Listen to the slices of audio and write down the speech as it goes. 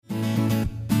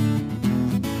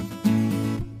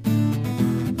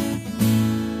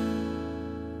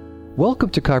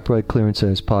Welcome to Copyright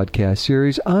Clearance's podcast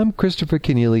series. I'm Christopher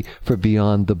Kenneally for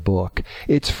Beyond the Book.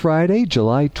 It's Friday,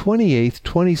 July 28th,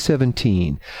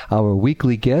 2017. Our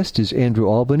weekly guest is Andrew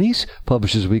Albanese,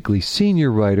 Publishers Weekly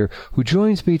senior writer, who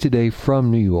joins me today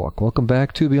from New York. Welcome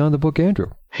back to Beyond the Book,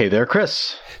 Andrew. Hey there,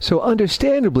 Chris. So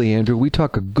understandably, Andrew, we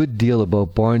talk a good deal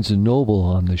about Barnes & Noble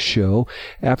on the show.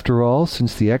 After all,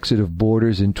 since the exit of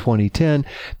Borders in 2010,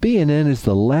 B&N is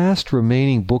the last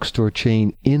remaining bookstore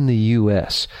chain in the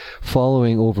U.S.,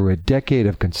 following over a decade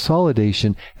of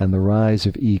consolidation and the rise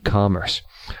of e-commerce.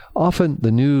 Often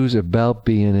the news about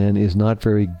B&N is not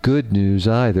very good news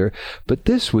either, but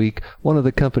this week one of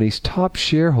the company's top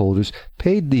shareholders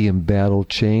paid the embattled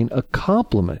chain a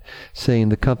compliment, saying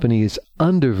the company is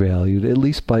undervalued, at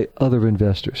least by other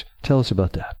investors. Tell us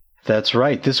about that. That's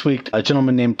right. This week, a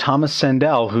gentleman named Thomas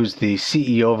Sandell, who's the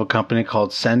CEO of a company called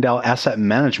Sandell Asset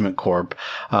Management Corp,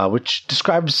 which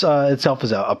describes itself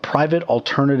as a private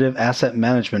alternative asset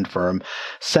management firm,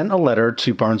 sent a letter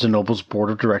to Barnes & Noble's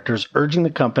board of directors urging the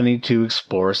company to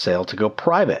explore a sale to go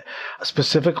private.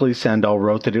 Specifically, Sandell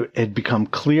wrote that it had become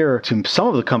clear to some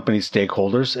of the company's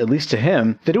stakeholders, at least to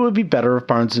him, that it would be better if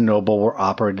Barnes & Noble were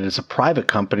operated as a private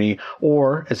company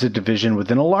or as a division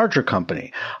within a larger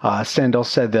company. Sandell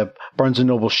said that Barnes &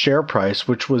 Noble's share price,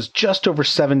 which was just over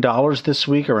 $7 this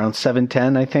week, around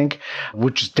 $7.10, I think,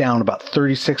 which is down about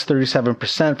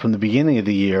 37% from the beginning of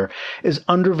the year, is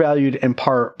undervalued in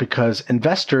part because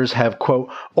investors have, quote,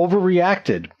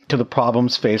 overreacted to the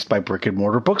problems faced by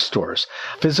brick-and-mortar bookstores.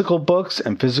 Physical books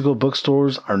and physical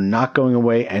bookstores are not going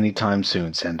away anytime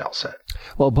soon, Sandell said.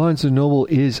 Well, Barnes & Noble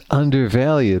is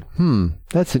undervalued.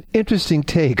 That's an interesting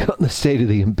take on the state of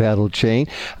the embattled chain,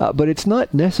 but it's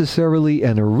not necessarily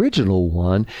an original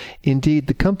one. Indeed,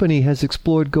 the company has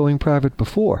explored going private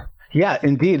before. Yeah,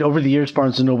 indeed. Over the years,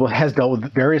 Barnes & Noble has dealt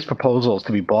with various proposals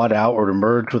to be bought out or to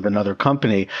merge with another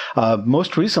company.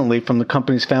 Most recently from the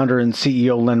company's founder and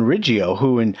CEO, Len Riggio,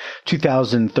 who in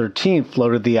 2013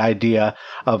 floated the idea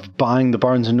of buying the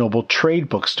Barnes & Noble trade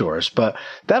bookstores. But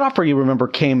that offer, you remember,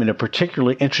 came in a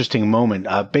particularly interesting moment,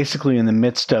 basically in the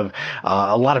midst of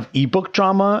a lot of ebook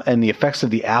drama and the effects of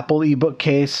the Apple ebook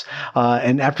case,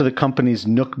 and after the company's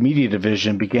Nook Media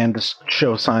division began to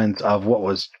show signs of what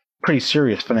was pretty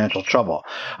serious financial trouble.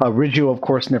 Riggio, of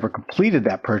course, never completed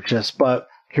that purchase, but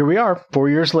here we are 4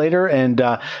 years later, and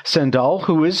Sandell,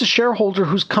 who is a shareholder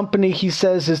whose company he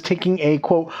says is taking a,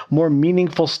 quote, more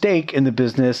meaningful stake in the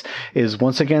business, is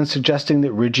once again suggesting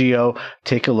that Riggio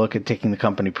take a look at taking the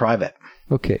company private.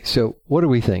 Okay, so what do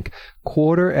we think?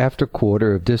 Quarter after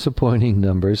quarter of disappointing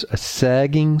numbers, a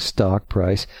sagging stock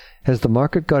price. Has the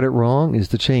market got it wrong? Is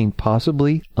the chain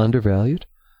possibly undervalued?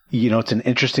 You know, it's an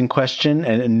interesting question,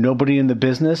 and nobody in the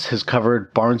business has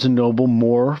covered Barnes & Noble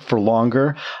more for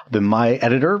longer than my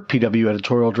editor, PW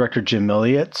editorial director Jim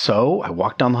Milliot. So I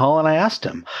walked down the hall and I asked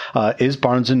him, is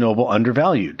Barnes & Noble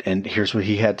undervalued? And here's what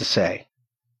he had to say.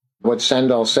 What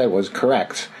Sandell said was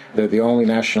correct. They're the only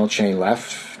national chain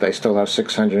left. They still have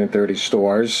 630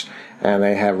 stores, and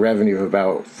they have revenue of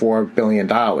about $4 billion.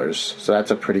 So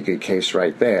that's a pretty good case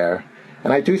right there.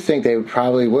 And I do think they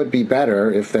probably would be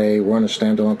better if they weren't a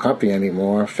standalone company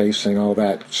anymore, facing all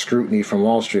that scrutiny from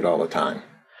Wall Street all the time.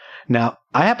 Now,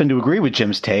 I happen to agree with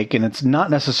Jim's take, and it's not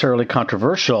necessarily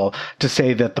controversial to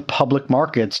say that the public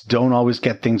markets don't always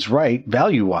get things right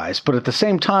value-wise. But at the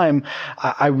same time,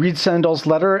 I read Sandell's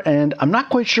letter, and I'm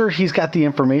not quite sure he's got the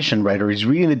information right, or he's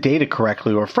reading the data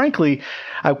correctly, or frankly,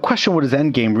 I question what his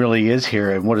end game really is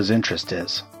here and what his interest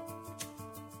is.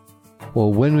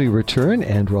 Well, when we return,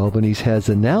 Andrew Albanese has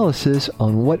analysis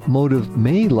on what motive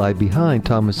may lie behind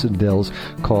Thomas Sandell's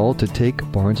call to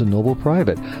take Barnes & Noble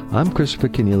private. I'm Christopher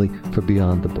Kenneally for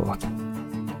Beyond the Book.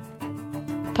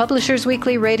 Publishers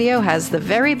Weekly Radio has the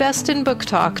very best in book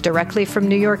talk directly from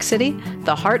New York City,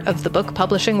 the heart of the book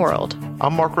publishing world.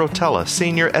 I'm Mark Rotella,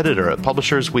 Senior Editor at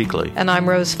Publishers Weekly. And I'm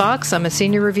Rose Fox. I'm a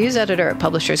Senior Reviews Editor at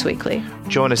Publishers Weekly.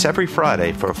 Join us every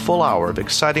Friday for a full hour of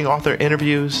exciting author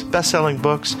interviews, best-selling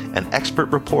books, and expert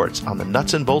reports on the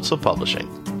nuts and bolts of publishing.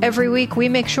 Every week, we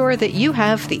make sure that you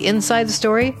have the inside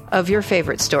story of your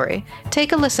favorite story.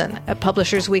 Take a listen at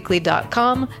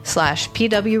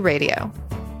publishersweekly.com/PW Radio.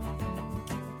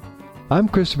 I'm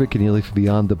Christopher Kenneally for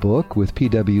Beyond the Book with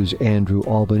PW's Andrew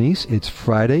Albanese. It's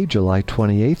Friday, July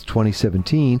 28th,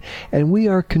 2017, and we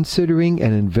are considering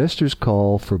an investor's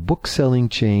call for book-selling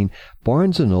chain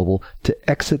Barnes & Noble to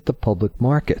exit the public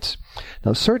markets.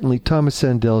 Now, certainly Thomas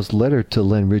Sandell's letter to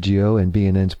Len Riggio and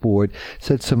B&N's board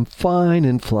said some fine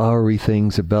and flowery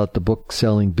things about the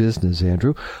book-selling business,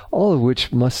 Andrew, all of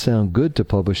which must sound good to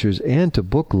publishers and to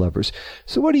book lovers.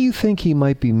 So what do you think he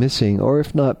might be missing, or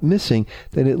if not missing,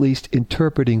 then at least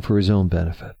interpreting for his own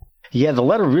benefit? Yeah, the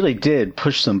letter really did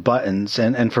push some buttons,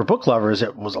 and for book lovers,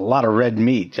 it was a lot of red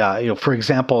meat. For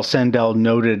example, Sandell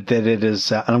noted that it is,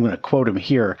 and I'm going to quote him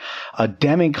here, a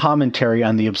damning commentary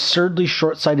on the absurdly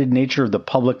short-sighted nature of the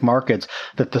public markets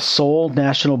that the sole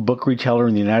national book retailer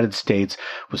in the United States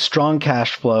with strong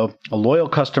cash flow, a loyal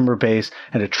customer base,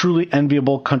 and a truly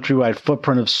enviable countrywide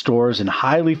footprint of stores in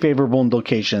highly favorable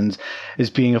locations is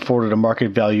being afforded a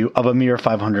market value of a mere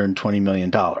 $520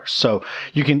 million. So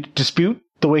you can dispute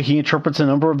the way he interprets a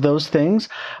number of those things.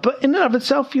 But in and of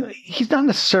itself, he's not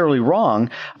necessarily wrong,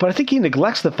 but I think he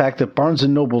neglects the fact that Barnes &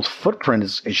 Noble's footprint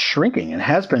is shrinking and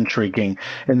has been shrinking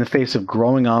in the face of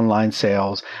growing online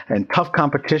sales and tough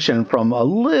competition from a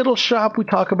little shop we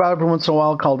talk about every once in a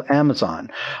while called Amazon,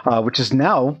 which is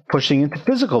now pushing into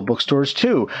physical bookstores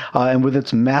too. And with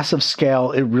its massive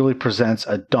scale, it really presents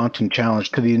a daunting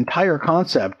challenge to the entire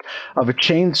concept of a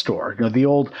chain store. The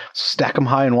old stack 'em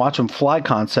high and watch 'em fly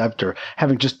concept, or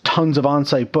having just tons of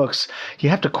on-site books. You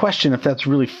have to question if that's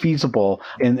really feasible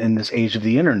in this age of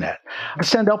the internet. The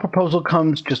Sandell proposal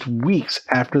comes just weeks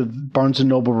after Barnes &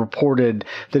 Noble reported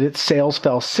that its sales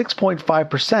fell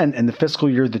 6.5% in the fiscal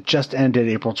year that just ended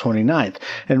April 29th.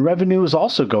 And revenue is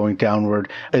also going downward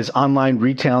as online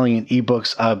retailing and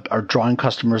ebooks are drawing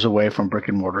customers away from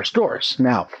brick-and-mortar stores.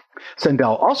 Now,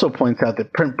 Sandell also points out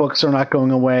that print books are not going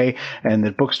away and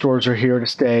that bookstores are here to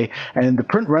stay, and the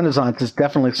print renaissance is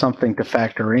definitely something to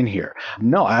factor in here.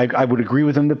 No, I would agree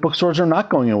with him that bookstores are not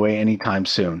going away anytime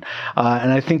soon.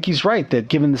 And I think he's right that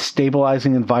given the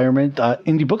stabilizing environment,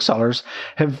 indie booksellers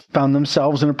have found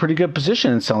themselves in a pretty good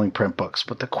position in selling print books.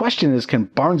 But the question is, can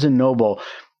Barnes & Noble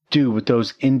do what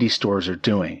those indie stores are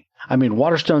doing? I mean,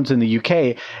 Waterstones in the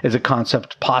UK is a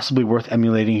concept possibly worth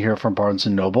emulating here from Barnes &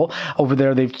 Noble. Over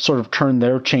there, they've sort of turned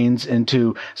their chains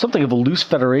into something of a loose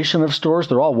federation of stores.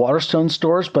 They're all Waterstone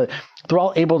stores, but they're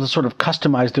all able to sort of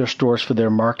customize their stores for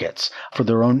their markets, for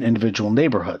their own individual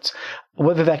neighborhoods.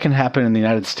 Whether that can happen in the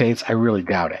United States, I really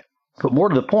doubt it. But more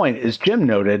to the point, as Jim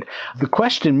noted, the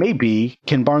question may be,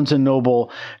 can Barnes &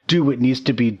 Noble do what needs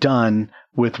to be done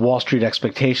with Wall Street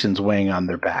expectations weighing on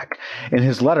their back? In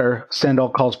his letter,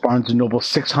 Sandell calls Barnes & Noble's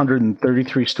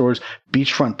 633 stores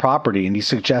beachfront property, and he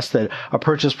suggests that a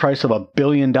purchase price of $1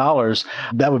 billion,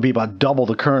 that would be about double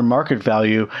the current market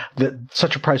value, that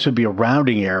such a price would be a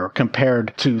rounding error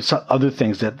compared to some other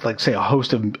things that, like, say, a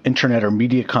host of internet or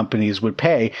media companies would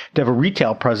pay to have a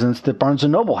retail presence that Barnes &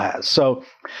 Noble has. So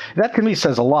that to me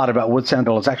says a lot about what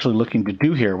Sandell is actually looking to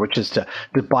do here, which is to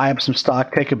buy up some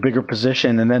stock, take a bigger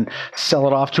position, and then sell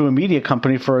it off to a media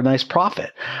company for a nice profit.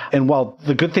 And while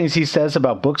the good things he says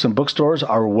about books and bookstores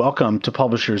are welcome to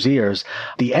publishers' ears,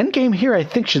 the end game here, I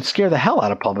think, should scare the hell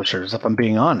out of publishers, if I'm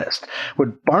being honest.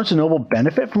 Would Barnes & Noble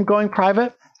benefit from going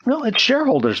private? Well, its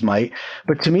shareholders might.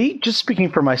 But to me, just speaking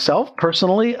for myself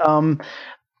personally,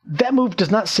 that move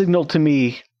does not signal to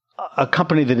me a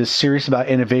company that is serious about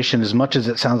innovation as much as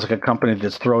it sounds like a company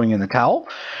that's throwing in the towel.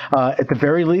 At the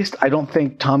very least, I don't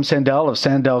think Tom Sandell of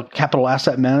Sandell Capital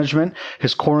Asset Management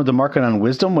has cornered the market on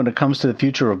wisdom when it comes to the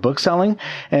future of bookselling.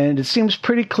 And it seems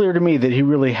pretty clear to me that he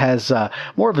really has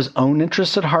more of his own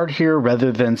interests at heart here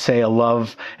rather than, say, a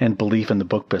love and belief in the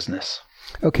book business.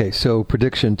 Okay, so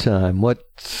prediction time.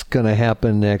 What's going to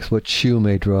happen next? What shoe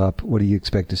may drop? What do you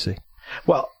expect to see?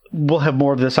 Well, we'll have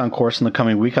more of this on course in the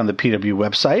coming week on the PW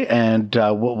website, and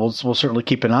we'll certainly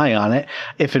keep an eye on it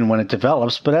if and when it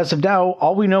develops. But as of now,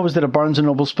 all we know is that a Barnes &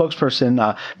 Noble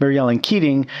spokesperson, Mary Ellen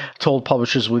Keating, told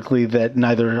Publishers Weekly that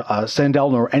neither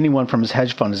Sandell nor anyone from his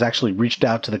hedge fund has actually reached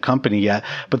out to the company yet,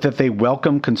 but that they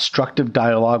welcome constructive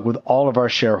dialogue with all of our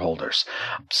shareholders.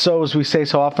 So, as we say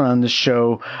so often on this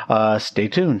show, stay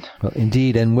tuned. Well,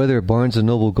 indeed, and whether Barnes &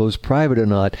 Noble goes private or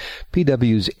not,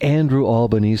 PW's Andrew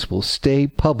Albanese will stay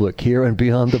public here and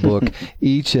Beyond the Book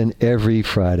each and every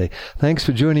Friday. Thanks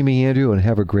for joining me, Andrew, and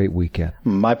have a great weekend.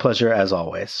 My pleasure, as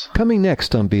always. Coming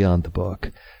next on Beyond the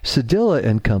Book,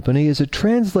 Sandell Company is a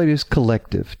translators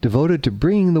collective devoted to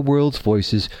bringing the world's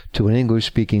voices to an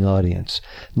English-speaking audience.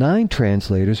 9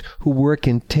 translators who work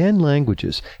in 10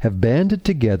 languages have banded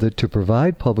together to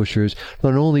provide publishers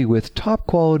not only with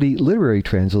top-quality literary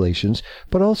translations,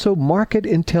 but also market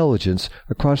intelligence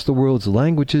across the world's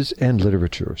languages and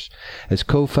literatures. As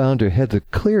co-founder Heather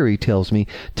Cleary tells me,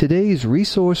 today's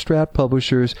resource-strapped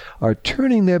publishers are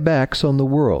turning their backs on the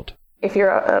world. If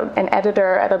you're an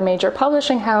editor at a major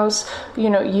publishing house,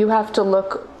 you have to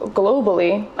look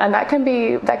globally, and that can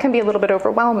be a little bit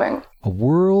overwhelming. A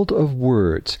world of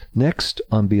words, next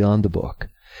on Beyond the Book.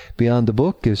 Beyond the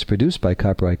Book is produced by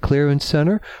Copyright Clearance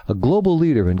Center, a global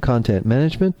leader in content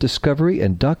management, discovery,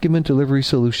 and document delivery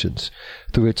solutions.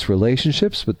 Through its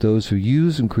relationships with those who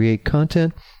use and create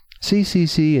content,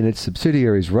 CCC and its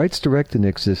subsidiaries RightsDirect and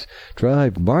Ixis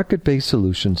drive market-based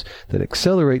solutions that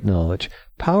accelerate knowledge,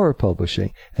 power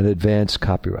publishing, and advance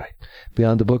copyright.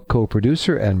 Beyond the Book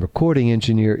co-producer and recording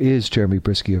engineer is Jeremy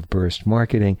Brisky of Burst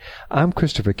Marketing. I'm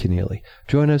Christopher Kenneally.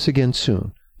 Join us again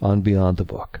soon on Beyond the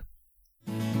Book.